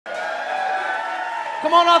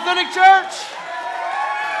Come on, Authentic Church.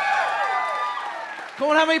 Come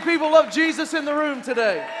on, how many people love Jesus in the room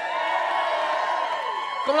today?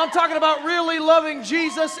 Come on, I'm talking about really loving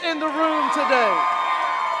Jesus in the room today.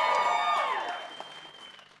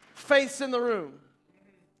 Faith's in the room.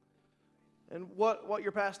 And what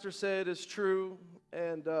your pastor said is true.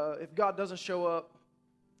 And if God doesn't show up,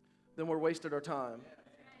 then we're wasted our time.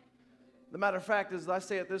 The matter of fact is, I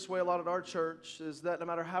say it this way a lot at our church, is that no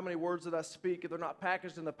matter how many words that I speak, if they're not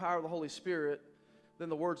packaged in the power of the Holy Spirit, then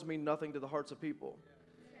the words mean nothing to the hearts of people.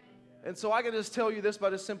 And so I can just tell you this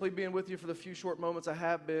by just simply being with you for the few short moments I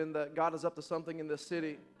have been, that God is up to something in this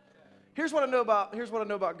city. Here's what I know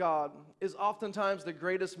about God, is oftentimes the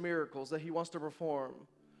greatest miracles that He wants to perform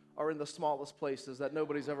are in the smallest places that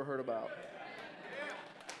nobody's ever heard about.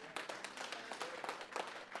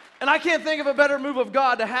 And I can't think of a better move of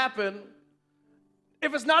God to happen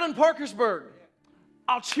if it's not in Parkersburg.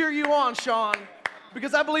 I'll cheer you on, Sean,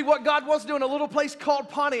 because I believe what God wants to do in a little place called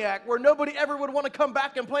Pontiac, where nobody ever would want to come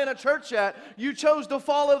back and play in a church at, you chose to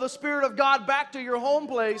follow the Spirit of God back to your home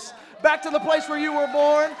place, back to the place where you were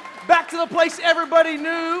born, back to the place everybody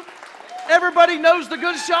knew. Everybody knows the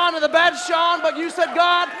good Sean and the bad Sean, but you said,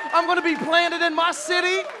 God, I'm going to be planted in my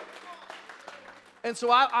city. And so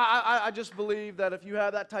I just believe that if you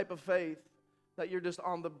have that type of faith, that you're just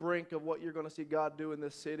on the brink of what you're going to see God do in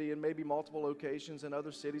this city and maybe multiple locations in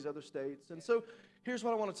other cities, other states. And so here's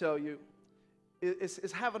what I want to tell you,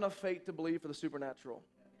 is have enough faith to believe for the supernatural.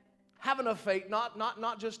 Have enough faith,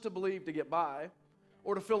 not just to believe to get by,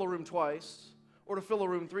 or to fill a room twice, or to fill a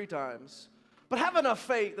room 3 times, but have enough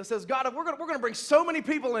faith that says, God, we're going to bring so many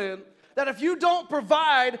people in that if you don't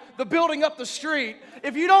provide the building up the street,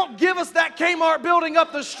 if you don't give us that Kmart building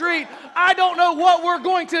up the street, I don't know what we're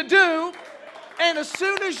going to do. And as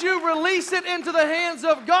soon as you release it into the hands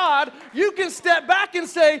of God, you can step back and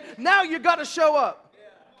say, now you got to show up.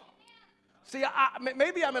 See,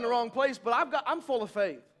 maybe I'm in the wrong place, but I'm full of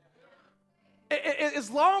faith. As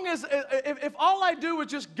long as, if all I do is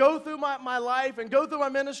just go through my life and go through my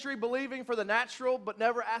ministry believing for the natural but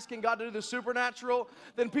never asking God to do the supernatural,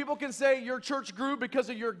 then people can say your church grew because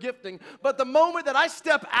of your gifting. But the moment that I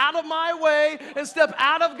step out of my way and step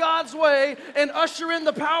out of God's way and usher in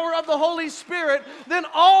the power of the Holy Spirit, then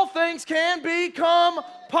all things can become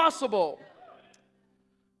possible.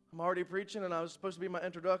 I'm already preaching and I was supposed to be my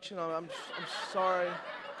introduction. I'm sorry.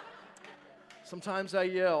 Sometimes I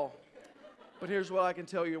yell. But here's what I can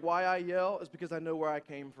tell you. Why I yell is because I know where I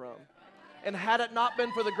came from. And had it not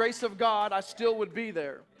been for the grace of God, I still would be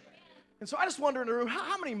there. And so I just wonder in the room,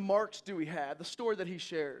 how many marks do we have? The story that he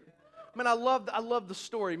shared. I mean, I love the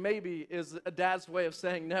story. Maybe is a dad's way of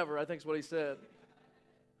saying never, I think is what he said.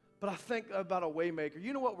 But I think about a waymaker.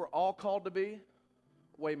 You know what we're all called to be?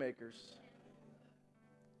 Waymakers.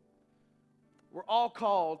 We're all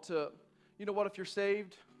called to, you know what, if you're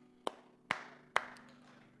saved,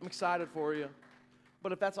 I'm excited for you.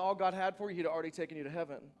 But if that's all God had for you, He'd already taken you to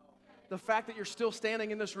heaven. The fact that you're still standing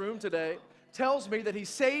in this room today tells me that He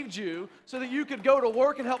saved you so that you could go to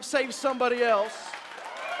work and help save somebody else.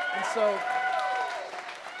 And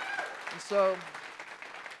so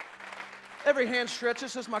every hand stretch,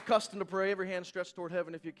 it's just my custom to pray. Every hand stretch toward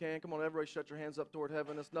heaven if you can. Come on, everybody shut your hands up toward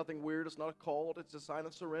heaven. It's nothing weird. It's not a cult. It's a sign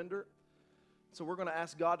of surrender. So we're going to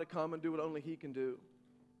ask God to come and do what only He can do.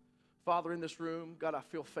 Father, in this room, God, I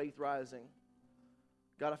feel faith rising.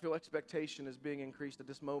 God, I feel expectation is being increased at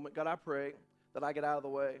this moment. God, I pray that I get out of the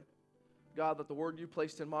way. God, that the word you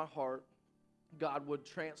placed in my heart, God, would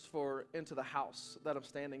transfer into the house that I'm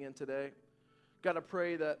standing in today. God, I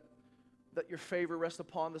pray that your favor rests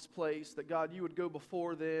upon this place, that, God, you would go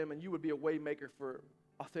before them and you would be a way maker for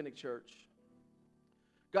Authentic Church.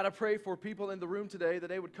 God, I pray for people in the room today that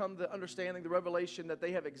they would come to the understanding, the revelation that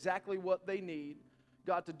they have exactly what they need,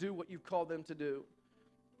 God, to do what you've called them to do.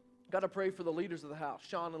 God, I pray for the leaders of the house,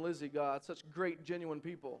 Sean and Lizzie, God, such great, genuine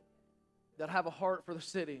people that have a heart for the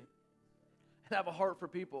city and have a heart for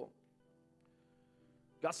people.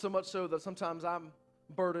 God, so much so that sometimes I'm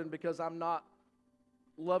burdened because I'm not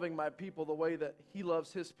loving my people the way that He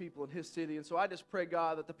loves His people in His city. And so I just pray,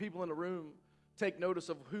 God, that the people in the room take notice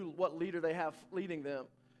of what leader they have leading them.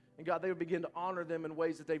 And God, they would begin to honor them in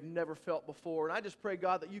ways that they've never felt before. And I just pray,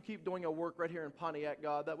 God, that you keep doing a work right here in Pontiac,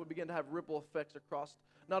 God, that would begin to have ripple effects across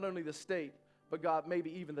not only the state, but God,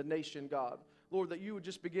 maybe even the nation, God. Lord, that you would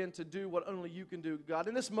just begin to do what only you can do, God.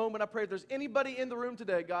 In this moment, I pray if there's anybody in the room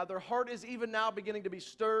today, God, their heart is even now beginning to be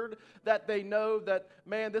stirred, that they know that,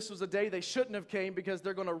 man, this was a day they shouldn't have came because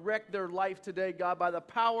they're going to wreck their life today, God, by the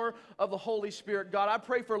power of the Holy Spirit. God, I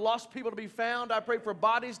pray for lost people to be found. I pray for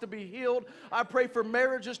bodies to be healed. I pray for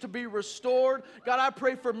marriages to be restored. God, I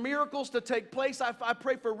pray for miracles to take place. I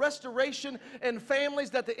pray for restoration in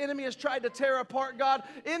families that the enemy has tried to tear apart, God.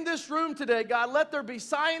 In this room today, God, let there be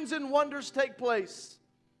signs and wonders take place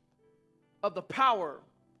of the power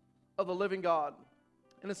of the living God.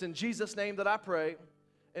 And it's in Jesus' name that I pray.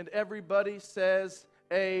 And everybody says,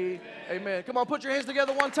 Amen. Amen. Come on, put your hands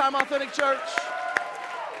together one time, Authentic Church.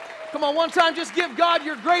 Come on, one time, just give God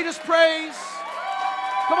your greatest praise.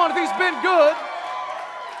 Come on, if He's been good,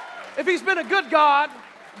 if He's been a good God,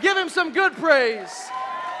 give Him some good praise.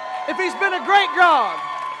 If He's been a great God,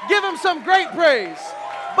 give Him some great praise.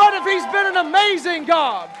 But if He's been an amazing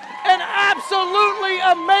God, an absolutely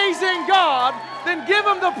amazing God, then give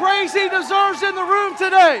Him the praise He deserves in the room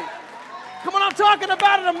today. Come on, I'm talking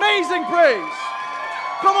about an amazing praise.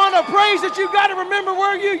 Come on, a praise that you've got to remember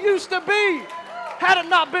where you used to be had it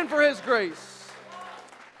not been for His grace.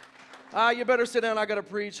 You better sit down, I got to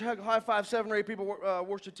preach. High five, 7 or 8 people,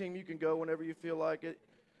 worship team, you can go whenever you feel like it.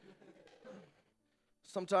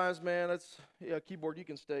 Sometimes, man, keyboard, you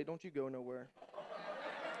can stay. Don't you go nowhere.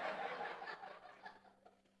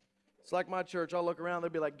 It's like my church. I'll look around,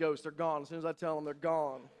 they'll be like ghosts. They're gone. As soon as I tell them, they're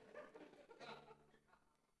gone.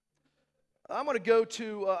 I'm going to go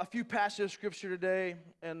to a few passages of Scripture today,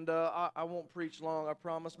 and I won't preach long, I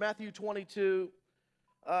promise. Matthew 22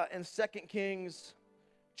 and 2 Kings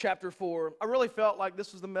chapter 4. I really felt like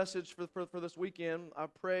this was the message for this weekend. I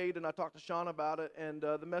prayed and I talked to Sean about it, and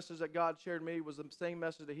the message that God shared me was the same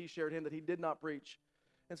message that He shared him that He did not preach.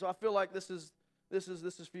 And so I feel like this is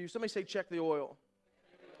for you. Somebody say, check the oil.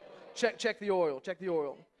 Check the oil. Check the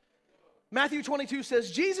oil. Matthew 22 says,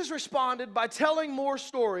 Jesus responded by telling more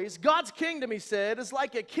stories. God's kingdom, He said, is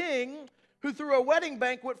like a king who threw a wedding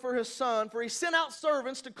banquet for his son, for he sent out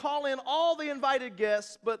servants to call in all the invited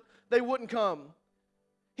guests, but they wouldn't come.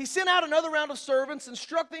 He sent out another round of servants,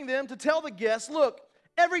 instructing them to tell the guests, look,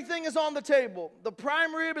 everything is on the table. The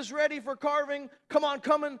prime rib is ready for carving. Come on,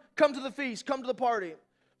 come to the feast, come to the party.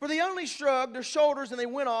 For they only shrugged their shoulders and they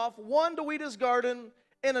went off, one to weed his garden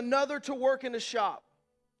and another to work in his shop.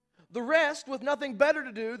 The rest, with nothing better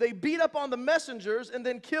to do, they beat up on the messengers and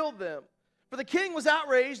then killed them. For the king was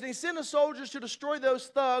outraged, and he sent his soldiers to destroy those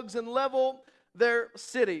thugs and level their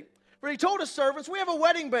city. For he told his servants, we have a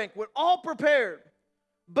wedding banquet, all prepared,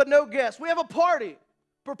 but no guests. We have a party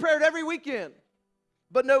prepared every weekend,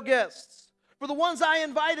 but no guests. For the ones I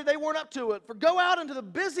invited, they weren't up to it. For go out into the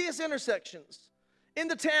busiest intersections in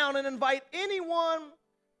the town and invite anyone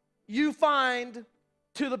you find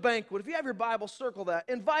to the banquet. If you have your Bible, circle that.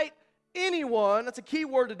 Invite anyone, that's a key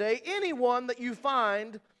word today, anyone that you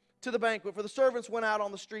find to the banquet. For the servants went out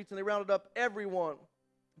on the streets and they rounded up everyone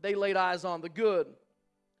they laid eyes on, the good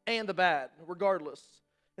and the bad, regardless.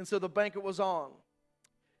 And so the banquet was on.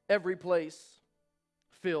 Every place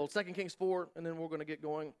filled. 2 Kings 4, and then we're going to get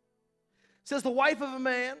going. It says, the wife of a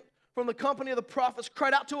man from the company of the prophets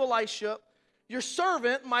cried out to Elisha, your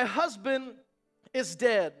servant, my husband, is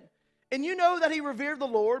dead. And you know that he revered the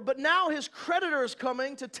Lord, but now his creditor is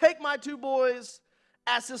coming to take my 2 boys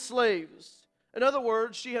as his slaves. In other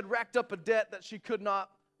words, she had racked up a debt that she could no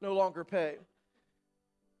longer pay.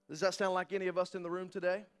 Does that sound like any of us in the room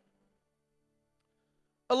today?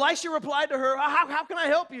 Elisha replied to her, how can I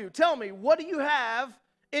help you? Tell me, what do you have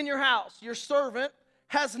in your house? Your servant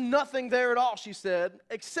has nothing there at all, she said,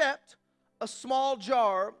 except a small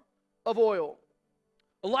jar of oil.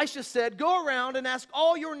 Elisha said, go around and ask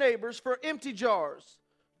all your neighbors for empty jars.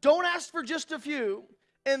 Don't ask for just a few,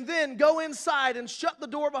 and then go inside and shut the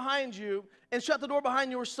door behind you and shut the door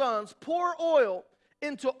behind your sons. Pour oil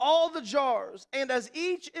into all the jars, and as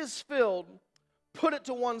each is filled, put it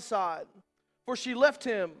to one side. For she left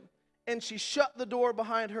him, and she shut the door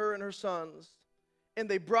behind her and her sons. And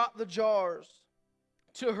they brought the jars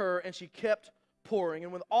to her, and she kept pouring.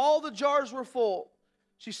 And when all the jars were full,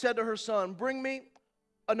 she said to her son, bring me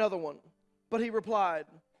another one. But he replied,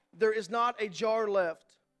 there is not a jar left.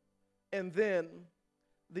 And then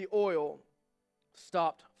the oil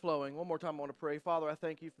stopped flowing. One more time I want to pray. Father, I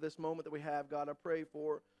thank you for this moment that we have, God. I pray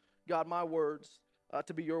for, God, my words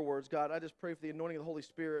to be your words, God. I just pray for the anointing of the Holy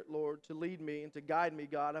Spirit, Lord, to lead me and to guide me,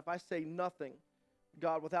 God. If I say nothing,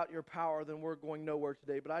 God, without your power, then we're going nowhere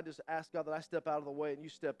today. But I just ask, God, that I step out of the way and you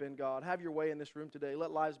step in, God. Have your way in this room today.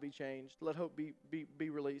 Let lives be changed. Let hope be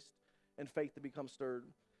released and faith to become stirred.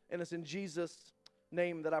 And it's in Jesus'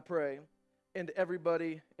 name that I pray. And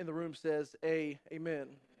everybody in the room says, amen.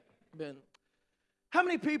 Amen. How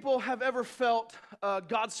many people have ever felt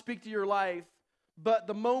God speak to your life, but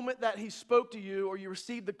the moment that he spoke to you or you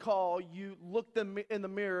received the call, you looked them in the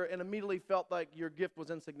mirror and immediately felt like your gift was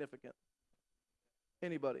insignificant?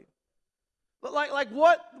 Anybody? Like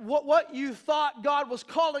what you thought God was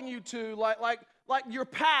calling you to, like your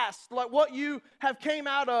past, like what you have came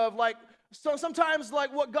out of, so sometimes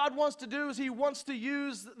like what God wants to do is he wants to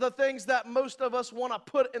use the things that most of us want to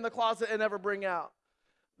put in the closet and never bring out.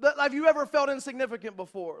 Have you ever felt insignificant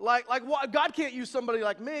before? Like what, God can't use somebody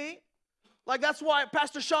like me. Like that's why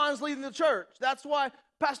Pastor Sean's leading the church. That's why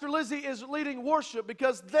Pastor Lizzie is leading worship,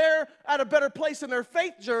 because they're at a better place in their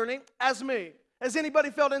faith journey as me. Has anybody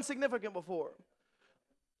felt insignificant before?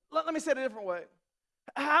 Let me say it a different way.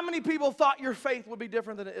 How many people thought your faith would be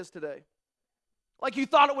different than it is today? Like you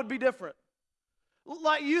thought it would be different.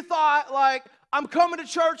 Like you thought, like, I'm coming to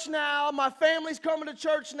church now, my family's coming to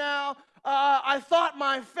church now. I thought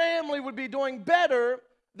my family would be doing better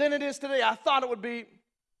than it is today. I thought it would be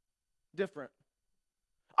different.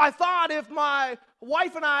 I thought if my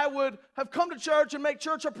wife and I would have come to church and make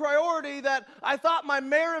church a priority, that I thought my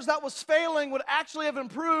marriage that was failing would actually have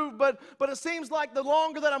improved, but it seems like the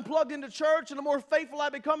longer that I'm plugged into church and the more faithful I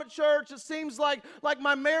become at church, it seems like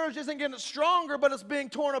my marriage isn't getting stronger, but it's being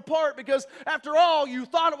torn apart, because after all, you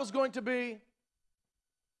thought it was going to be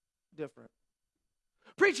different.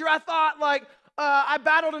 Preacher, I thought I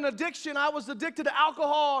battled an addiction. I was addicted to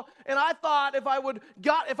alcohol, and I thought if I would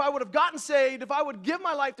have gotten saved, if I would give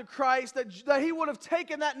my life to Christ, that he would have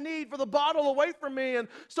taken that need for the bottle away from me. And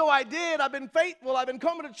so I did. I've been faithful. I've been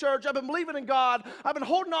coming to church. I've been believing in God. I've been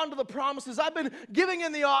holding on to the promises. I've been giving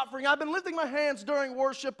in the offering. I've been lifting my hands during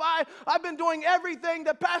worship. I've been doing everything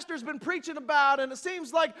that Pastor's been preaching about, and it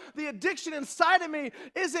seems like the addiction inside of me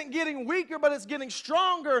isn't getting weaker, but it's getting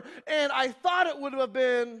stronger, and I thought it would have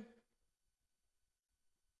been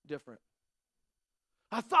different.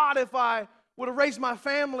 I thought if I would have raised my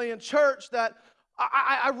family in church, that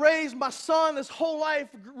I raised my son his whole life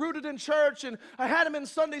rooted in church, and I had him in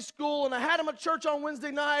Sunday school, and I had him at church on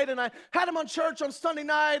Wednesday night, and I had him on church on Sunday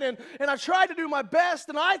night, and I tried to do my best,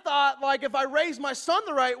 and I thought like if I raised my son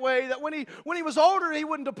the right way, that when he was older, he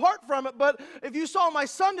wouldn't depart from it. But if you saw my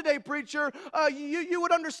son today, preacher, you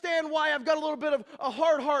would understand why I've got a little bit of a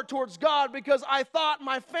hard heart towards God, because I thought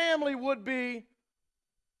my family would be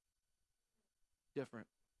different.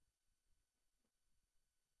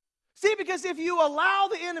 See, because if you allow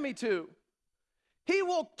the enemy to, he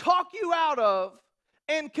will talk you out of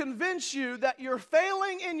and convince you that you're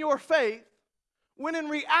failing in your faith, when in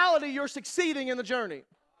reality you're succeeding in the journey.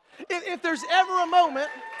 If there's ever a moment,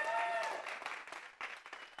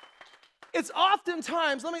 it's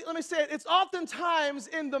oftentimes, let me say it, it's oftentimes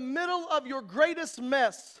in the middle of your greatest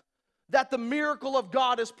mess that the miracle of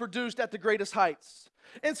God is produced at the greatest heights.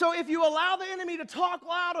 And so if you allow the enemy to talk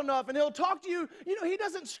loud enough, and he'll talk to you, he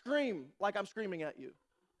doesn't scream like I'm screaming at you.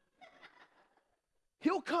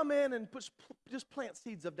 He'll come in and just plant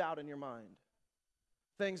seeds of doubt in your mind.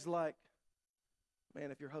 Things like,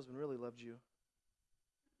 man, if your husband really loved you,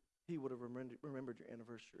 he would have remembered your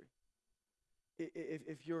anniversary.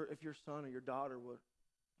 If your son or your daughter were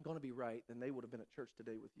going to be right, then they would have been at church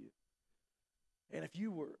today with you. And if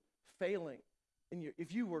you were failing, and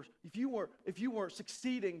if you were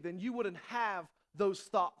succeeding, then you wouldn't have those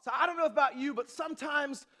thoughts. I don't know about you, but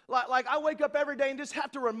sometimes, like I wake up every day and just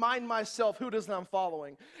have to remind myself who it is that I'm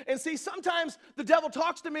following. And see, sometimes the devil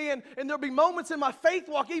talks to me, and there'll be moments in my faith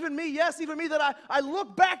walk, even me, that I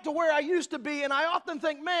look back to where I used to be, and I often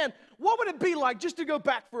think, man, what would it be like just to go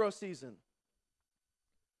back for a season?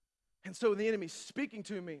 And so the enemy's speaking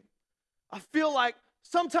to me. I feel like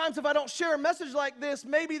sometimes if I don't share a message like this,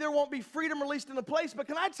 maybe there won't be freedom released in the place. But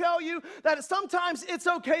can I tell you that sometimes it's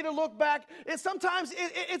okay to look back. It's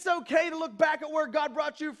okay to look back at where God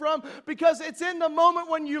brought you from, because it's in the moment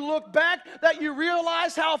when you look back that you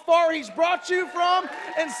realize how far he's brought you from.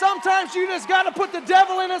 And sometimes you just got to put the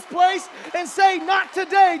devil in his place and say, not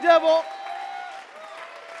today, devil.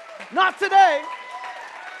 Not today.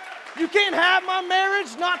 You can't have my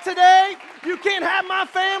marriage, not today. You can't have my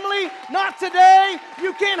family, not today.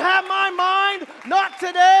 You can't have my mind, not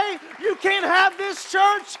today. You can't have this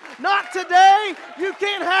church, not today. You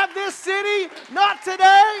can't have this city, not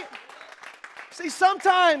today. See,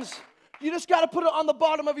 sometimes you just got to put it on the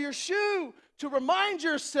bottom of your shoe to remind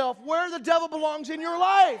yourself where the devil belongs in your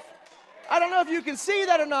life. I don't know if you can see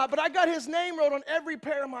that or not, but I got his name wrote on every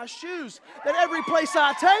pair of my shoes, that every place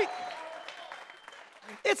I take,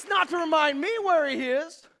 it's not to remind me where he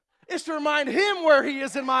is. It's to remind him where he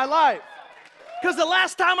is in my life. Because the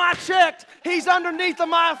last time I checked, he's underneath of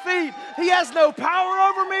my feet. He has no power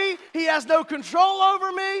over me. He has no control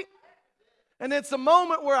over me. And it's a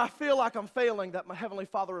moment where I feel like I'm failing that my Heavenly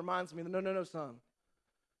Father reminds me, no, son.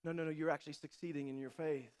 No, you're actually succeeding in your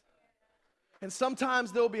faith. And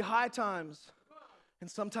sometimes there'll be high times, and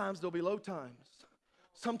sometimes there'll be low times.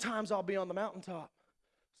 Sometimes I'll be on the mountaintop.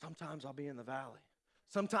 Sometimes I'll be in the valley.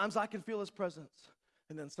 Sometimes I can feel His presence.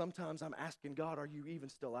 And then sometimes I'm asking God, are you even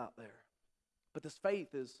still out there? But this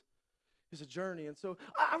faith is a journey. And so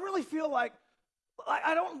I really feel like,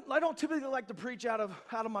 I don't typically like to preach out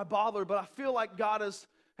of my bother, but I feel like God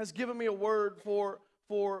has given me a word for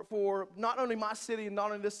not only my city and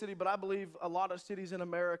not only this city, but I believe a lot of cities in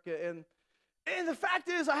America. And the fact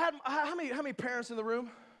is, how many parents in the room?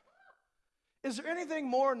 Is there anything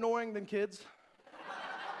more annoying than kids?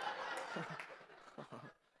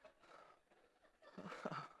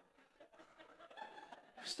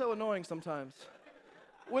 So annoying sometimes.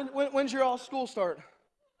 When's your all school start?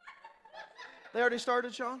 They already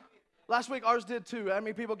started, Sean? Last week ours did too. How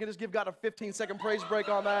many people can just give God a 15-second praise break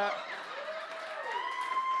on that?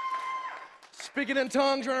 Speaking in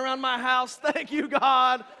tongues, running around my house. Thank you,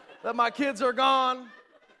 God, that my kids are gone.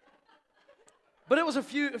 But it was a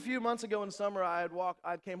few months ago in summer. I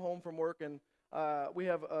came home from work, and we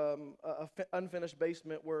have an unfinished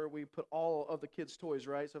basement where we put all of the kids' toys,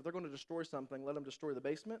 right? So if they're going to destroy something, let them destroy the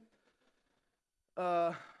basement.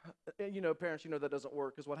 Parents, that doesn't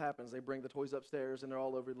work, because what happens? They bring the toys upstairs, and they're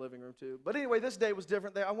all over the living room too. But anyway, this day was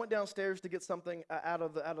different. I went downstairs to get something out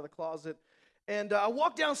of the closet, and I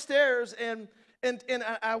walked downstairs, and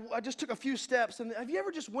I just took a few steps. And have you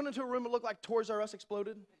ever just went into a room that looked like Toys R Us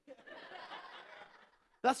exploded?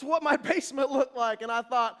 That's what my basement looked like, and I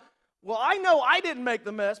thought, well, I know I didn't make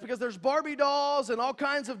the mess, because there's Barbie dolls and all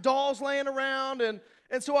kinds of dolls laying around, and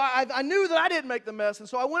so I knew that I didn't make the mess. And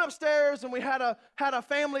so I went upstairs, and we had a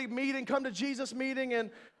family meeting, come to Jesus meeting,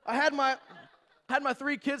 and I had my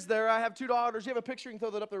 3 kids there. I have 2 daughters. You have a picture? You can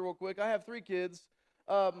throw that up there real quick. I have 3 kids.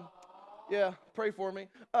 Yeah, pray for me.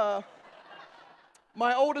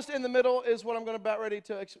 My oldest in the middle is what I'm going to about ready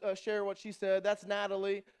to share what she said. That's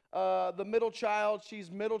Natalie. The middle child,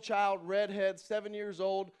 she's middle child, redhead, 7 years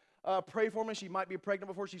old. Pray for me. She might be pregnant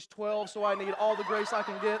before she's 12, so I need all the grace I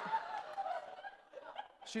can get.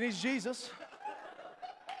 She needs Jesus.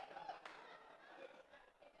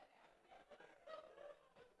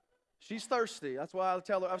 She's thirsty. That's why I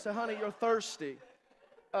tell her, I say, honey, you're thirsty.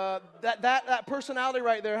 That personality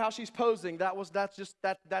right there, how she's posing, that's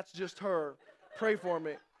just her. Pray for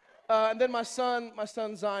me. And then my son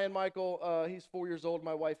Zion Michael, he's 4 years old.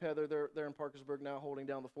 My wife Heather, they're in Parkersburg now, holding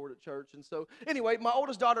down the fort at church. And so anyway, my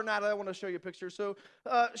oldest daughter Natalie, I want to show you a picture. So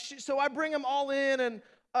I bring them all in, and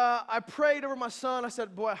I prayed over my son. I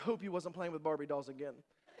said, boy, I hope he wasn't playing with Barbie dolls again.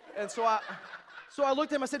 And so I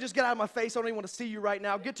looked at him. I said, just get out of my face. I don't even want to see you right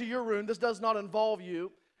now. Get to your room. This does not involve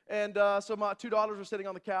you. And so my 2 daughters were sitting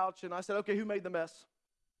on the couch, and I said, okay, who made the mess?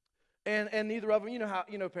 And neither of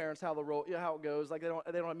them, parents, how the roll, how it goes. Like they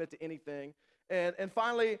don't admit to anything. And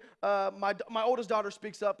finally, my oldest daughter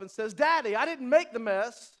speaks up and says, Daddy, I didn't make the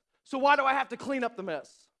mess, so why do I have to clean up the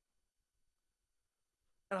mess?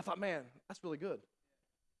 And I thought, man, that's really good.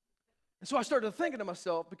 And so I started thinking to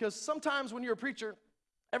myself, because sometimes when you're a preacher,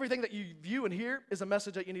 everything that you view and hear is a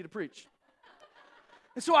message that you need to preach.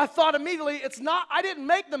 And so I thought immediately, I didn't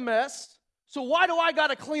make the mess, so why do I got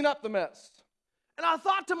to clean up the mess? And I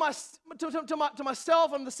thought to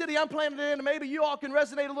myself and the city I'm planted in, and maybe you all can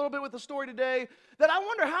resonate a little bit with the story today, that I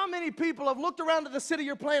wonder how many people have looked around at the city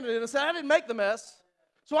you're planted in and said, I didn't make the mess,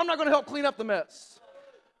 so I'm not going to help clean up the mess.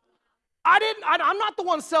 I'm not the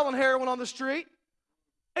one selling heroin on the street.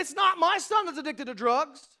 It's not my son that's addicted to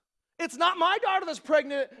drugs. It's not my daughter that's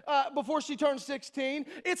pregnant before she turns 16.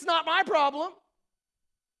 It's not my problem.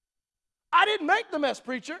 I didn't make the mess,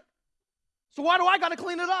 preacher. So why do I got to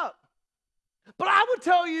clean it up? But I would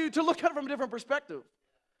tell you to look at it from a different perspective.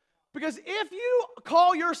 Because if you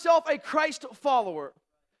call yourself a Christ follower,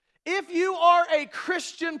 if you are a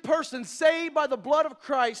Christian person, saved by the blood of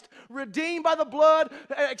Christ, redeemed by the blood,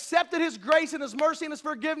 accepted His grace and His mercy and His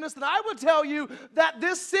forgiveness, then I would tell you that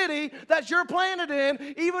this city that you're planted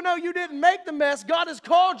in, even though you didn't make the mess, God has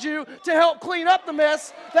called you to help clean up the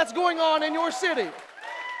mess that's going on in your city.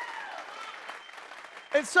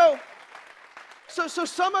 And so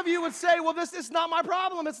some of you would say, well, this is not my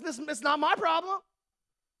problem. It's not my problem.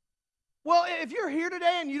 Well, if you're here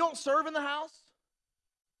today and you don't serve in the house,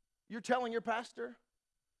 you're telling your pastor,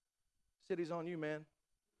 city's on you, man.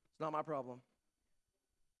 It's not my problem.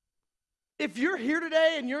 If you're here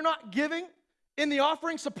today and you're not giving in the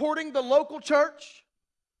offering, supporting the local church,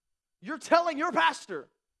 you're telling your pastor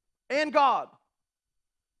and God,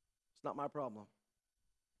 It's not my problem.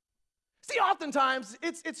 See, oftentimes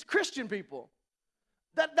it's Christian people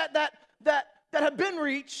that have been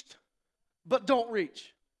reached but don't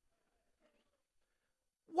reach.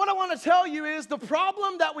 What I want to tell you is the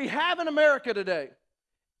problem that we have in America today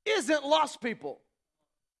isn't lost people.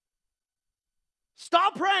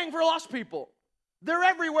 Stop praying for lost people. They're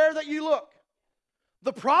everywhere that you look.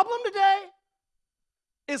 The problem today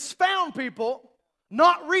is found people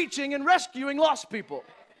not reaching and rescuing lost people.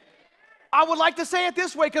 I would like to say it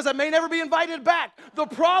this way because I may never be invited back. The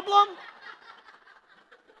problem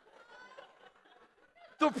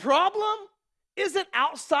isn't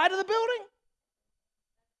outside of the building.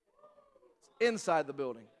 It's inside the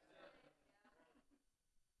building.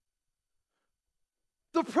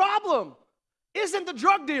 The problem isn't the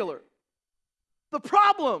drug dealer. The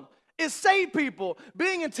problem is saved people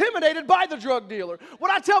being intimidated by the drug dealer. What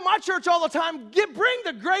I tell my church all the time, bring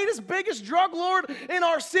the greatest, biggest drug lord in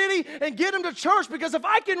our city and get him to church, because if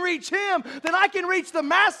I can reach him, then I can reach the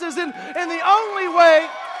masses. And the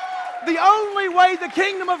only way the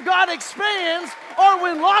kingdom of God expands are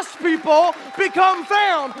when lost people become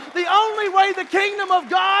found. The only way the kingdom of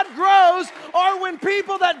God grows are when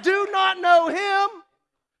people that do not know him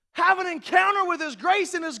have an encounter with his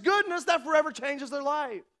grace and his goodness that forever changes their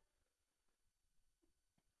life.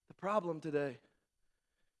 The problem today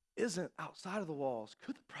isn't outside of the walls.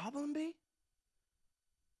 Could the problem be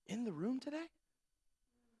in the room today?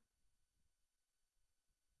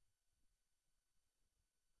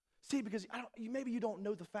 See, because maybe you don't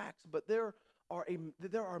know the facts, but there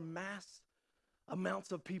are mass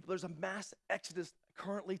amounts of people. There's a mass exodus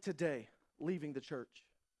currently today leaving the church.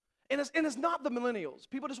 And it's not the millennials.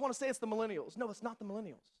 People just want to say it's the millennials. No, it's not the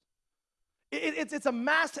millennials. It's a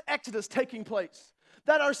mass exodus taking place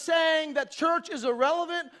that are saying that church is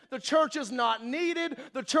irrelevant, the church is not needed,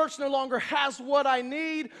 the church no longer has what I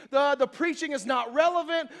need, the preaching is not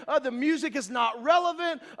relevant, the music is not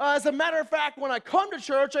relevant. As a matter of fact, when I come to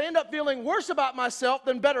church, I end up feeling worse about myself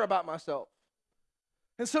than better about myself.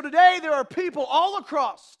 And so today there are people all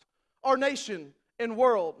across our nation and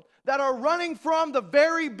world that are running from the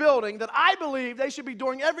very building that I believe they should be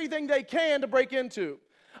doing everything they can to break into.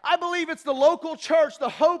 I believe it's the local church. The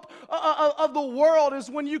hope of the world is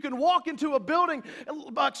when you can walk into a building,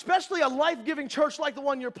 especially a life-giving church like the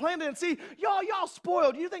one you're planted, and see, y'all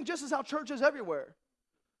spoiled. You think just as how church is everywhere.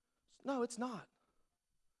 No, it's not.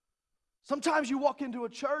 Sometimes you walk into a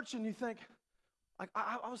church and you think, like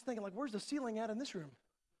I was thinking, like, where's the ceiling at in this room?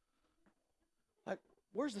 Like,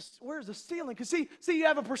 where's the ceiling? Because see, you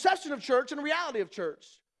have a perception of church and a reality of church.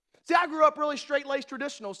 See, I grew up really straight-laced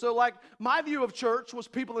traditional, so like my view of church was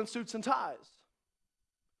people in suits and ties.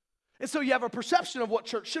 And so you have a perception of what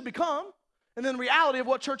church should become, and then reality of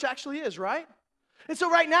what church actually is, right? And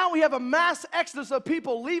so right now we have a mass exodus of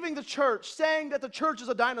people leaving the church, saying that the church is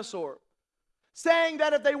a dinosaur, saying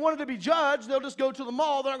that if they wanted to be judged, they'll just go to the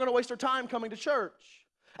mall, they're not going to waste their time coming to church.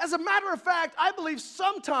 As a matter of fact, I believe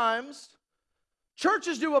sometimes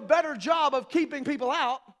churches do a better job of keeping people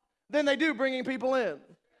out than they do bringing people in.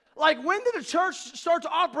 Like, when did a church start to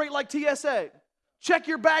operate like TSA? Check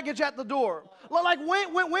your baggage at the door. Like,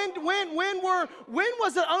 when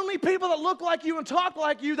was it only people that look like you and talk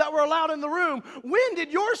like you that were allowed in the room? When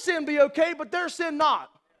did your sin be okay, but their sin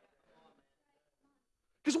not?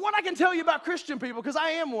 Because what I can tell you about Christian people, because I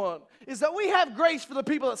am one, is that we have grace for the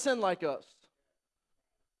people that sin like us.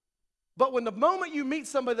 But when the moment you meet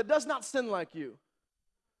somebody that does not sin like you,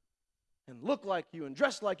 and look like you, and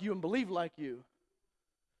dress like you, and believe like you,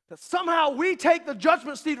 that somehow we take the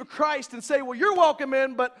judgment seat of Christ and say, well, you're welcome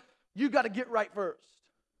in, but you got to get right first.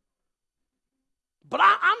 But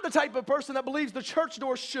I'm the type of person that believes the church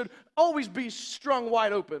door should always be strung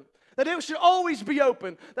wide open. That it should always be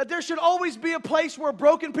open. That there should always be a place where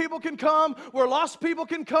broken people can come, where lost people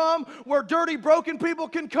can come, where dirty, broken people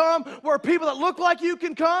can come, where people that look like you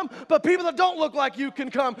can come, but people that don't look like you can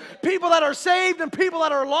come. People that are saved and people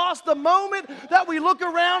that are lost. The moment that we look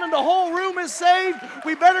around and the whole room is saved,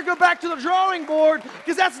 we better go back to the drawing board,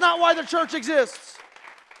 because that's not why the church exists.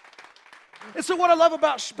 And so what I love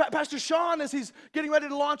about Pastor Sean is he's getting ready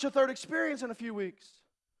to launch a third experience in a few weeks.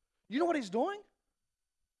 You know what he's doing?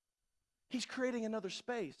 He's creating another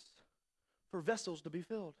space for vessels to be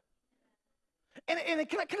filled. And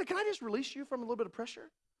can I just release you from a little bit of pressure?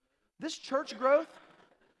 This church growth,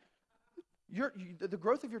 the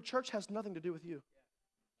growth of your church has nothing to do with you.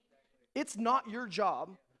 It's not your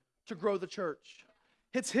job to grow the church.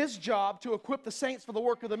 It's his job to equip the saints for the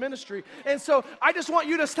work of the ministry. And so I just want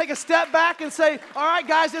you to take a step back and say, all right,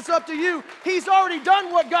 guys, it's up to you. He's already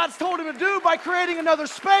done what God's told him to do by creating another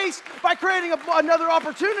space, by creating another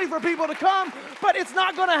opportunity for people to come. But it's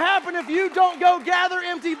not going to happen if you don't go gather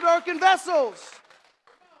empty, broken vessels.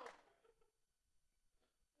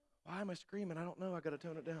 Why am I screaming? I don't know. I got to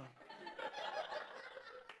tone it down.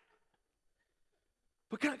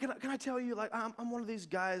 But can I tell you, like, I'm one of these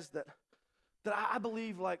guys that I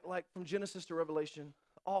believe, like from Genesis to Revelation,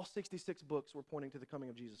 all 66 books were pointing to the coming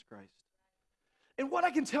of Jesus Christ. And what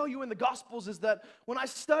I can tell you in the Gospels is that when I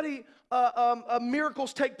study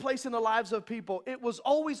miracles take place in the lives of people, it was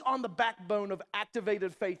always on the backbone of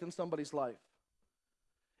activated faith in somebody's life.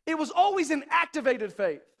 It was always an activated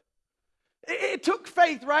faith. It took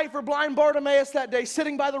faith, right, for blind Bartimaeus that day,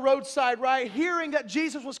 sitting by the roadside, right, hearing that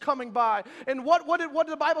Jesus was coming by. And what did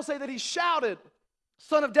the Bible say? That he shouted,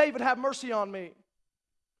 "Son of David, have mercy on me." It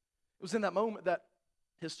was in that moment that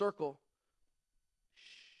his circle,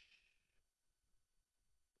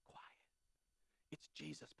 quiet. It's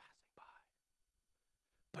Jesus passing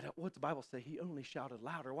by. But what the Bible say? He only shouted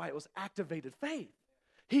louder. Why? It was activated faith.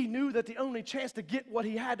 He knew that the only chance to get what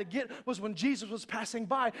he had to get was when Jesus was passing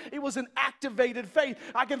by. It was an activated faith.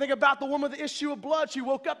 I can think about the woman with the issue of blood. She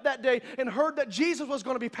woke up that day and heard that Jesus was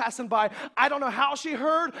going to be passing by. I don't know how she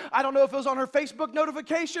heard. I don't know if it was on her Facebook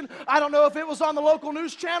notification. I don't know if it was on the local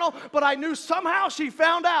news channel. But I knew somehow she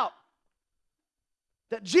found out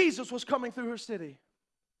that Jesus was coming through her city.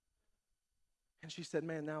 And she said,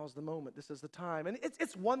 man, now is the moment. This is the time. And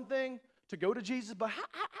it's one thing to go to Jesus, but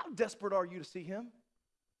how desperate are you to see him?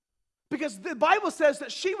 Because the Bible says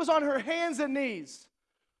that she was on her hands and knees,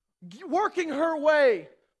 working her way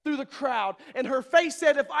through the crowd. And her face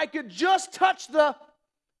said, if I could just touch the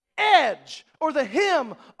edge or the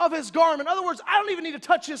hem of his garment. In other words, I don't even need to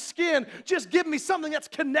touch his skin. Just give me something that's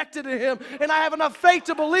connected to him. And I have enough faith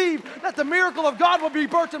to believe that the miracle of God will be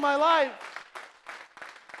birthed in my life.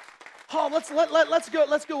 Oh, let's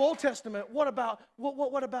go Old Testament. What about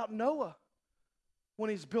Noah when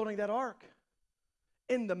he's building that ark?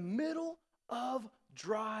 In the middle of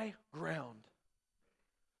dry ground.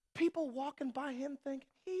 People walking by him think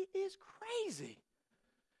he is crazy.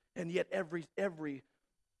 And yet every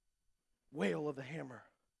wail of the hammer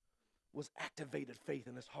was activated faith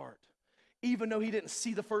in his heart. Even though he didn't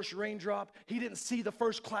see the first raindrop, he didn't see the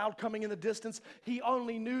first cloud coming in the distance, he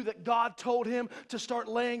only knew that God told him to start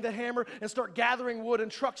laying the hammer and start gathering wood,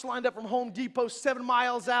 and trucks lined up from Home Depot 7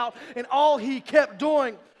 miles out, and all he kept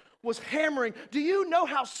doing was hammering. Do you know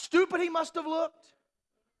how stupid he must have looked?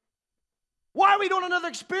 Why are we doing another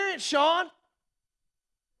experience, Sean?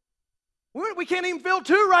 We can't even fill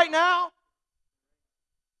 2 right now.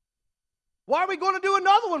 Why are we going to do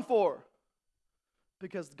another one for?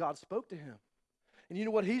 Because God spoke to him. And you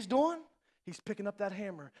know what he's doing? He's picking up that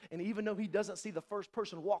hammer. And even though he doesn't see the first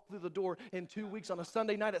person walk through the door in 2 weeks on a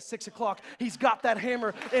Sunday night at 6 o'clock, he's got that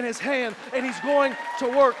hammer in his hand and he's going to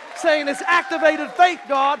work, saying, it's activated faith,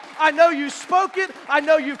 God. I know you spoke it. I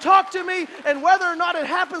know you talked to me. And whether or not it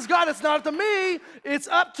happens, God, it's not up to me. It's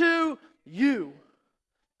up to you.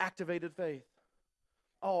 Activated faith.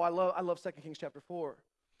 Oh, I love 2 Kings chapter 4.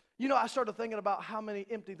 You know, I started thinking about how many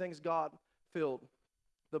empty things God filled.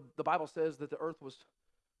 The Bible says that the earth was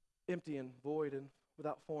empty and void and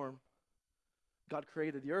without form. God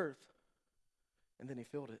created the earth, and then he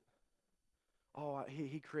filled it. Oh,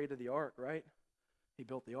 he created the ark, right? He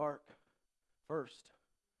built the ark first,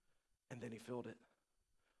 and then he filled it.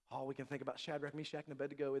 Oh, we can think about Shadrach, Meshach, and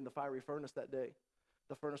Abednego in the fiery furnace that day.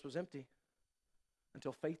 The furnace was empty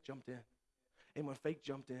until faith jumped in. And when faith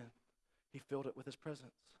jumped in, he filled it with his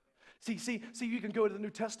presence. See, you can go to the New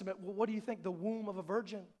Testament. Well, what do you think? The womb of a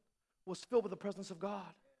virgin was filled with the presence of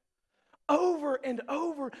God. Over and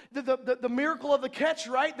over, the miracle of the catch,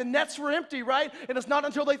 right? The nets were empty, right? And it's not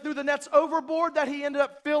until they threw the nets overboard that he ended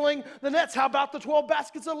up filling the nets. How about the 12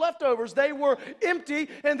 baskets of leftovers? They were empty,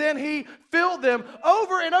 and then he filled them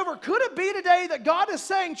over and over. Could it be today that God is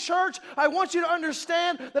saying, church, I want you to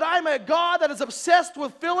understand that I'm a God that is obsessed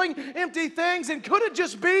with filling empty things? And could it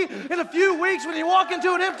just be in a few weeks when you walk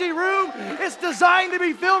into an empty room, it's designed to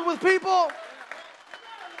be filled with people?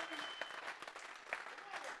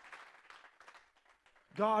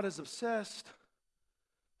 God is obsessed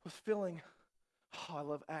with filling. Oh, I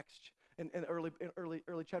love Acts in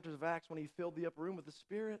early chapters of Acts when he filled the upper room with the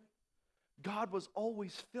Spirit. God was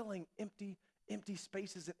always filling empty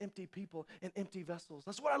spaces and empty people and empty vessels.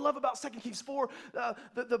 That's what I love about 2 Kings 4.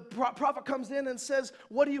 The prophet comes in and says,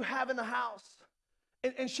 what do you have in the house?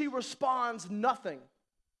 And she responds, nothing.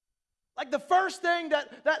 Like the first thing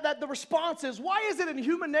that the response is, why is it in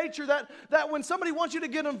human nature that when somebody wants you to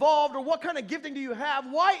get involved, or what kind of gifting do you have,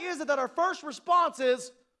 why is it that our first response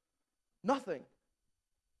is nothing?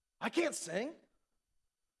 I can't sing.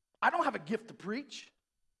 I don't have a gift to preach.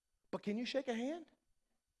 But can you shake a hand?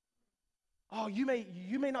 Oh, you may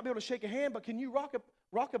not be able to shake a hand, but can you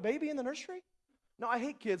rock a baby in the nursery? No, I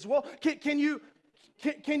hate kids. Well, can you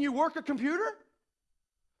work a computer?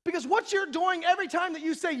 Because what you're doing every time that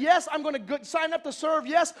you say, yes, I'm going to sign up to serve,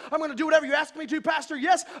 yes, I'm going to do whatever you ask me to, Pastor,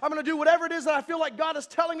 yes, I'm going to do whatever it is that I feel like God is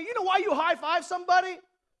telling me. You know why you high-five somebody?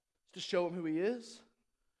 It's to show him who he is.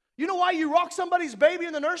 You know why you rock somebody's baby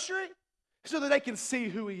in the nursery? So that they can see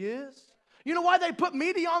who he is. You know why they put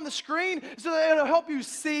media on the screen? So that it'll help you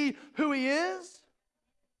see who he is.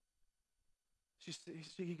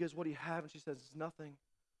 He goes, what do you have? And she says, it's nothing.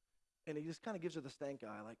 And he just kind of gives her the stank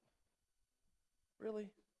eye, like, really?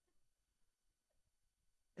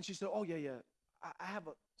 And she said, oh, yeah, I have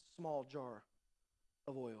a small jar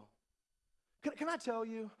of oil. Can I tell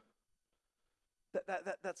you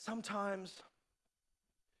that sometimes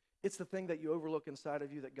it's the thing that you overlook inside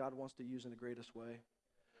of you that God wants to use in the greatest way?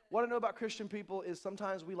 What I know about Christian people is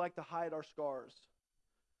sometimes we like to hide our scars.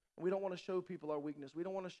 We don't want to show people our weakness. We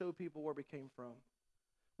don't want to show people where we came from.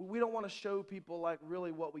 We don't want to show people like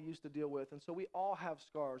really what we used to deal with. And so we all have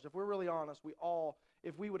scars. If we're really honest,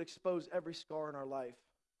 if we would expose every scar in our life.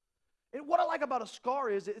 And what I like about a scar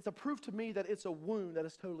is it's a proof to me that it's a wound that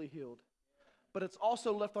is totally healed. But it's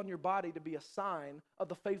also left on your body to be a sign of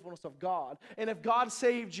the faithfulness of God. And if God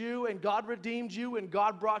saved you and God redeemed you and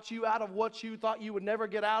God brought you out of what you thought you would never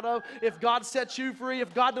get out of, if God set you free,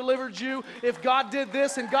 if God delivered you, if God did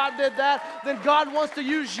this and God did that, then God wants to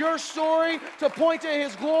use your story to point to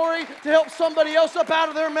his glory, to help somebody else up out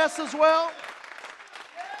of their mess as well.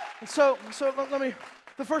 And so let me,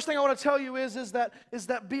 the first thing I want to tell you is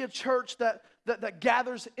that be a church that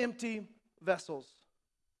gathers empty vessels.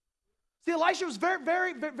 See, Elisha was very,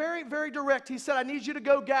 very, very, very direct. He said, I need you to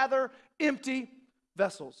go gather empty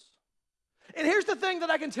vessels. And here's the thing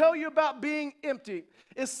that I can tell you about being empty,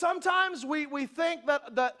 is sometimes we think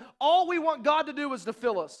that all we want God to do is to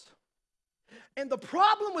fill us. And the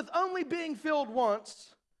problem with only being filled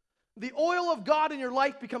once, the oil of God in your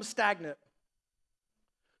life becomes stagnant.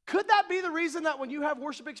 Could that be the reason that when you have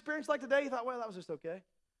worship experience like today, you thought, well, that was just okay?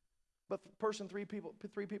 But three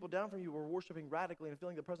people down from you were worshiping radically and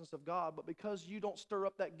feeling the presence of God. But because you don't stir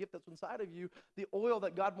up that gift that's inside of you, the oil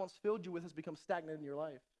that God once filled you with has become stagnant in your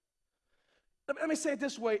life. Let me say it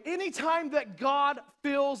this way. Anytime that God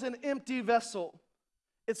fills an empty vessel,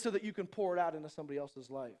 it's so that you can pour it out into somebody else's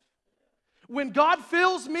life. When God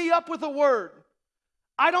fills me up with a word,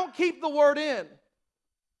 I don't keep the word in.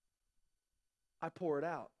 I pour it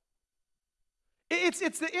out.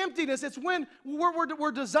 It's the emptiness. It's when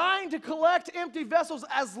we're designed to collect empty vessels.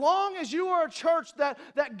 As long as you are a church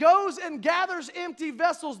that goes and gathers empty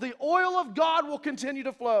vessels, the oil of God will continue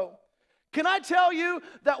to flow. Can I tell you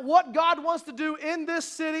that what God wants to do in this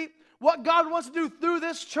city, what God wants to do through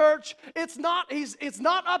this church, it's not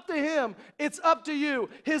up to him, it's up to you.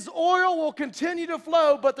 His oil will continue to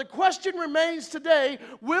flow, but the question remains today,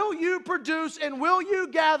 will you produce and will you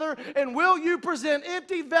gather and will you present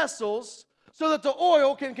empty vessels so that the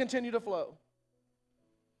oil can continue to flow?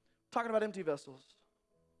 Talking about empty vessels.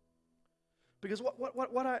 Because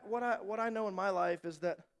what I know in my life is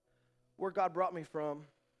that where God brought me from,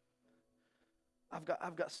 I've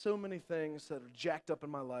got so many things that are jacked up in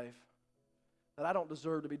my life that I don't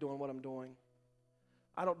deserve to be doing what I'm doing.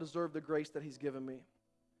 I don't deserve the grace that he's given me.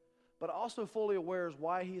 But also fully aware is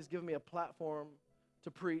why he has given me a platform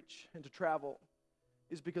to preach and to travel,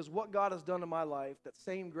 is because what God has done in my life, that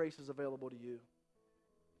same grace is available to you.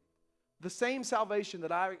 The same salvation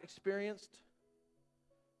that I experienced,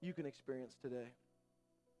 you can experience today.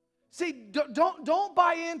 See, don't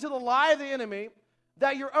buy into the lie of the enemy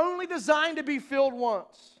that you're only designed to be filled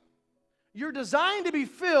once. You're designed to be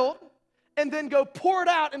filled and then go pour it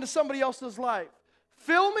out into somebody else's life.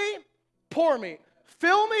 Fill me, pour me.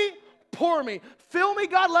 Fill me, pour me. Fill me,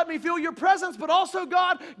 God, let me feel your presence, but also,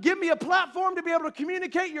 God, give me a platform to be able to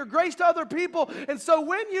communicate your grace to other people. And so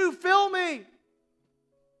when you fill me,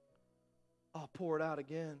 I'll pour it out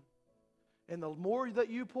again. And the more that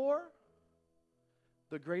you pour,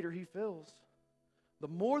 the greater he fills. The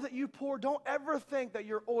more that you pour, don't ever think that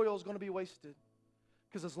your oil is going to be wasted.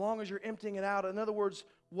 Because as long as you're emptying it out, in other words,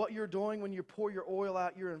 what you're doing when you pour your oil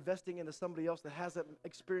out, you're investing into somebody else that hasn't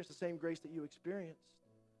experienced the same grace that you experienced.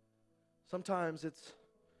 Sometimes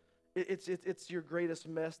it's your greatest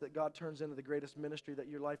mess that God turns into the greatest ministry that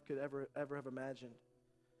your life could ever have imagined.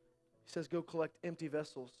 He says, go collect empty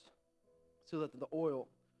vessels so that the oil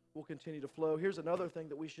will continue to flow. Here's another thing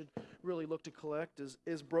that we should really look to collect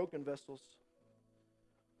is broken vessels.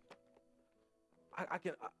 I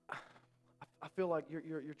feel like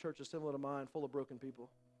your church is similar to mine, full of broken people.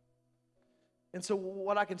 And so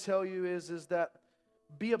what I can tell you is that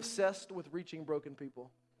be obsessed with reaching broken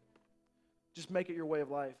people. Just make it your way of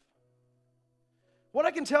life. What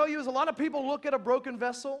I can tell you is a lot of people look at a broken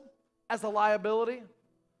vessel as a liability.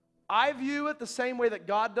 I view it the same way that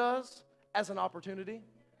God does, as an opportunity.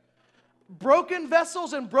 Broken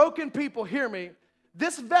vessels and broken people, hear me,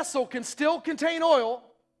 this vessel can still contain oil.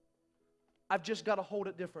 I've just got to hold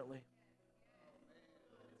it differently.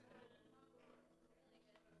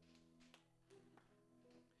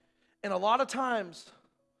 And a lot of times,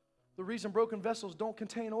 the reason broken vessels don't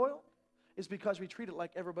contain oil is because we treat it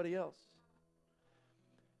like everybody else.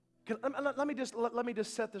 Let me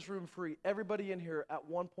just set this room free. Everybody in here at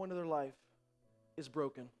one point of their life is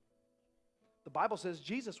broken. The Bible says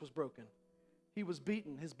Jesus was broken. He was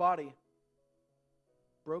beaten, his body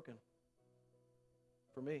broken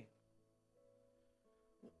for me.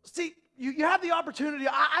 See, you have the opportunity.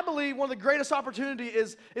 I believe one of the greatest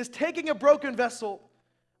opportunities is taking a broken vessel.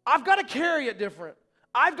 I've got to carry it different.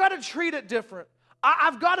 I've got to treat it different.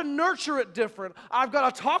 I've got to nurture it different. I've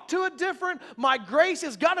got to talk to it different. My grace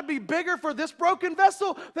has got to be bigger for this broken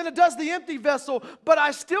vessel than it does the empty vessel. But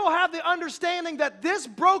I still have the understanding that this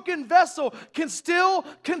broken vessel can still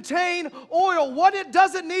contain oil. What it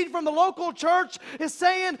doesn't need from the local church is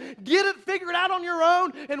saying, get it figured out on your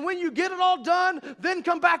own, and when you get it all done, then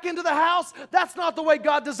come back into the house. That's not the way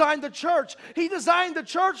God designed the church. He designed the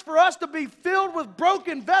church for us to be filled with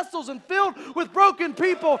broken vessels and filled with broken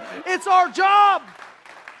people. It's our job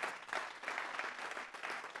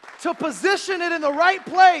to position it in the right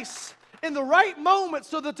place, in the right moment,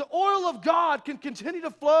 so that the oil of God can continue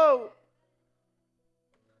to flow.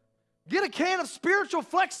 Get a can of spiritual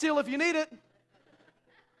Flex Seal if you need it.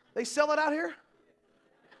 They sell it out here.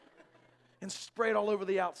 And spray it all over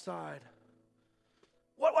the outside.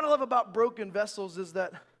 What I love about broken vessels is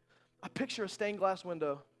that I picture a stained glass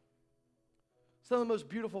window. Some of the most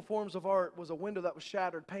beautiful forms of art was a window that was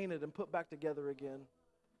shattered, painted, and put back together again.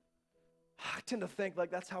 I tend to think like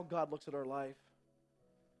that's how God looks at our life.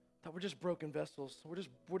 That we're just broken vessels.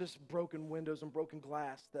 We're just broken windows and broken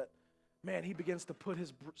glass. That, man, he begins to put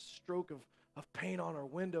his stroke of paint on our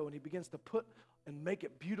window, and he begins to put and make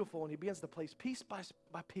it beautiful, and he begins to place piece by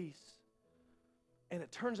piece. And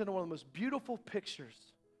it turns into one of the most beautiful pictures.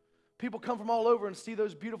 People come from all over and see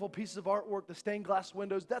those beautiful pieces of artwork, the stained glass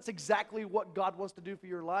windows. That's exactly what God wants to do for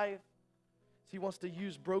your life. He wants to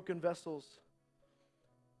use broken vessels.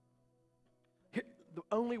 The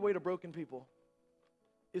only way to broken people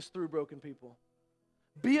is through broken people.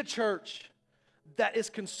 Be a church that is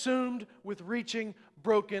consumed with reaching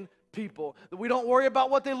broken people. We don't worry about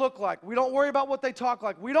what they look like. We don't worry about what they talk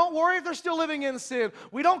like. We don't worry if they're still living in sin.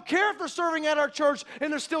 We don't care if they're serving at our church and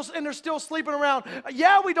they're still sleeping around.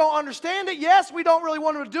 Yeah, we don't understand it. Yes, we don't really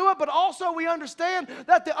want them to do it, but also we understand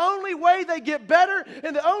that the only way they get better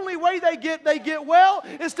and the only way they get well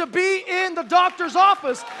is to be in the doctor's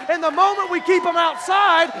office. And the moment we keep them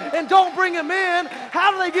outside and don't bring them in,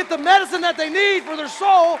 how do they get the medicine that they need for their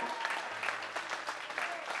soul?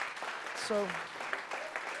 So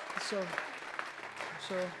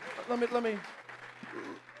let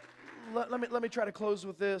me try to close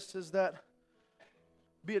with this, is that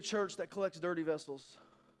be a church that collects dirty vessels.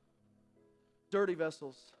 Dirty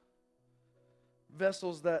vessels.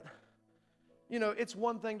 Vessels that, it's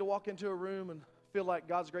one thing to walk into a room and feel like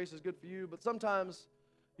God's grace is good for you, but sometimes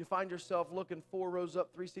you find yourself looking 4 rows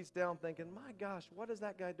up, 3 seats down, thinking, my gosh, what is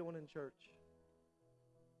that guy doing in church?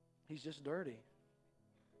 He's just dirty.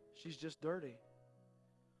 She's just dirty.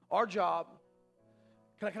 Our job,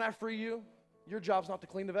 can I free you? Your job's not to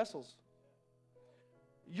clean the vessels.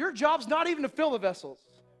 Your job's not even to fill the vessels.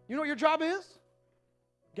 You know what your job is?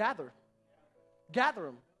 Gather. Gather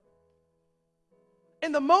them.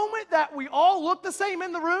 In the moment that we all look the same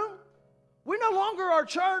in the room, we no longer are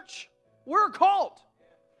church. We're a cult.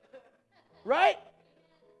 Right?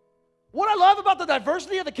 What I love about the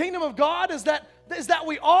diversity of the kingdom of God is that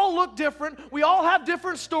we all look different. We all have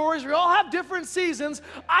different stories. We all have different seasons.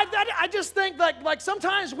 I just think like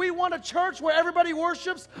sometimes we want a church where everybody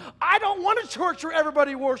worships. I don't want a church where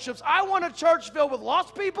everybody worships. I want a church filled with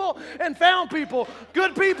lost people and found people,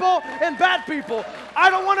 good people and bad people. I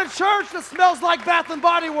don't want a church that smells like Bath and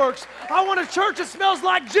Body Works. I want a church that smells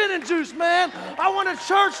like gin and juice, man. I want a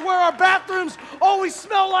church where our bathrooms always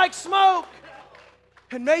smell like smoke.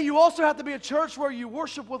 And may you also have to be a church where you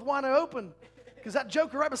worship with one eye open. Because that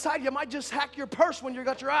joker right beside you might just hack your purse when you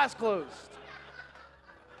got your eyes closed.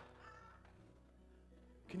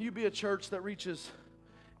 Can you be a church that reaches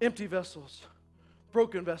empty vessels,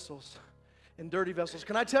 broken vessels, and dirty vessels?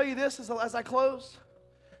 Can I tell you this as I close?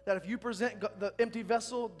 That if you present the empty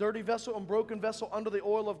vessel, dirty vessel, and broken vessel under the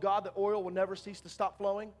oil of God, the oil will never cease to stop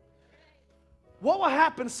flowing. What will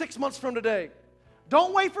happen 6 months from today?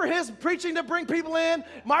 Don't wait for his preaching to bring people in.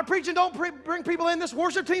 My preaching don't bring people in. This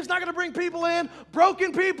worship team's not going to bring people in.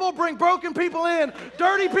 Broken people bring broken people in.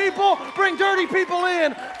 Dirty people bring dirty people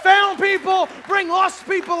in. Found people bring lost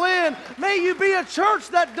people in. May you be a church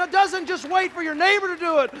that doesn't just wait for your neighbor to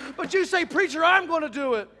do it, but you say, preacher, I'm going to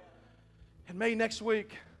do it. And may next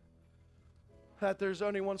week, that there's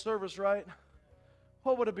only one service, right?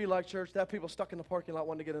 What would it be like, church, to have people stuck in the parking lot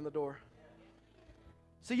wanting to get in the door?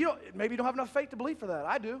 See, maybe you don't have enough faith to believe for that.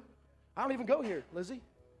 I do. I don't even go here, Lizzie.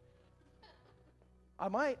 I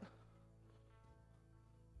might.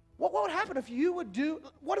 What would happen if you would do,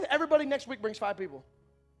 what if everybody next week brings 5 people?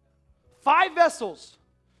 5 vessels.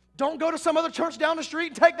 Don't go to some other church down the street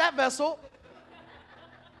and take that vessel.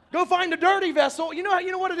 Go find a dirty vessel. You know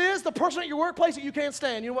what it is? The person at your workplace that you can't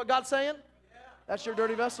stand. You know what God's saying? That's your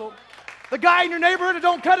dirty vessel. The guy in your neighborhood that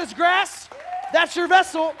don't cut his grass, that's your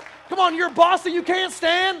vessel. Come on, your boss that you can't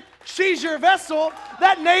stand, she's your vessel.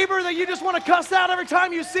 That neighbor that you just want to cuss out every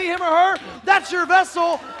time you see him or her, that's your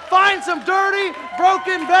vessel. Find some dirty,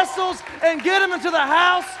 broken vessels and get them into the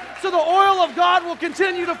house so the oil of God will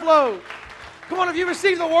continue to flow. Come on, if you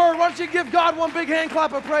receive the word, why don't you give God one big hand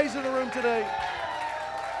clap of praise in the room today?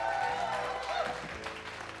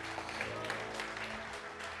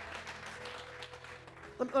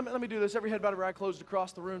 Let me do this. Every head bowed, every eye closed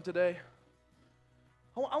across the room today.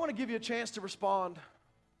 I want to give you a chance to respond.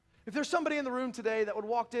 If there's somebody in the room today that would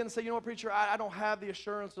walk in and say, you know what, preacher, I don't have the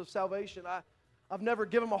assurance of salvation. I've never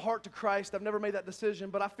given my heart to Christ. I've never made that decision,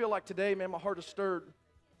 but I feel like today, man, my heart is stirred.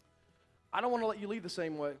 I don't want to let you leave the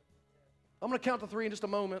same way. I'm going to count to 3 in just a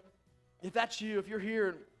moment. If that's you, if you're here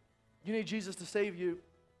and you need Jesus to save you,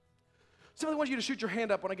 somebody wants you to shoot your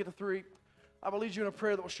hand up when I get to 3. I will lead you in a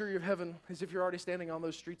prayer that will assure you of heaven as if you're already standing on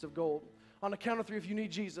those streets of gold. On the count of 3, if you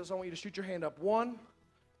need Jesus, I want you to shoot your hand up. 1,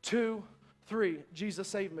 2, 3. Jesus,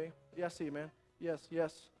 save me. Yeah, I see you, man. Yes,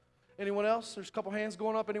 yes. Anyone else? There's a couple hands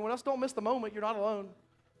going up. Anyone else? Don't miss the moment. You're not alone.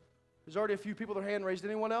 There's already a few people with their hand raised.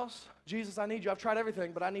 Anyone else? Jesus, I need you. I've tried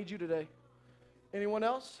everything, but I need you today. Anyone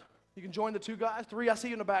else? You can join the 2 guys. 3, I see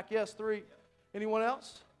you in the back. Yes, 3. Anyone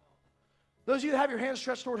else? Those of you that have your hands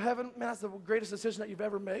stretched toward heaven, man, that's the greatest decision that you've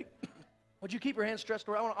ever made. Would you keep your hands stretched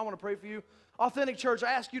toward? I want to pray for you. Authentic Church,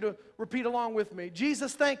 I ask you to repeat along with me.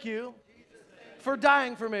 Jesus, thank you for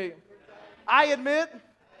dying for me. I admit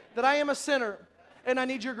that I am a sinner and I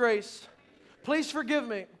need your grace. Please forgive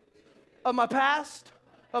me of my past,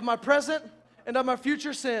 of my present, and of my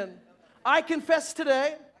future sin. I confess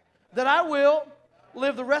today that I will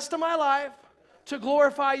live the rest of my life to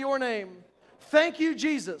glorify your name. Thank you,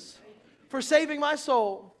 Jesus, for saving my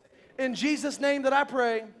soul. In Jesus' name that I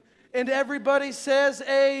pray. And everybody says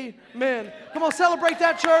amen. Come on, celebrate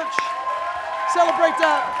that, church. Celebrate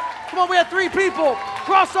that. Come on, we had 3 people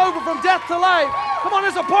cross over from death to life. Come on,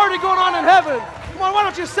 there's a party going on in heaven. Come on, why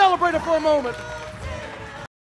don't you celebrate it for a moment?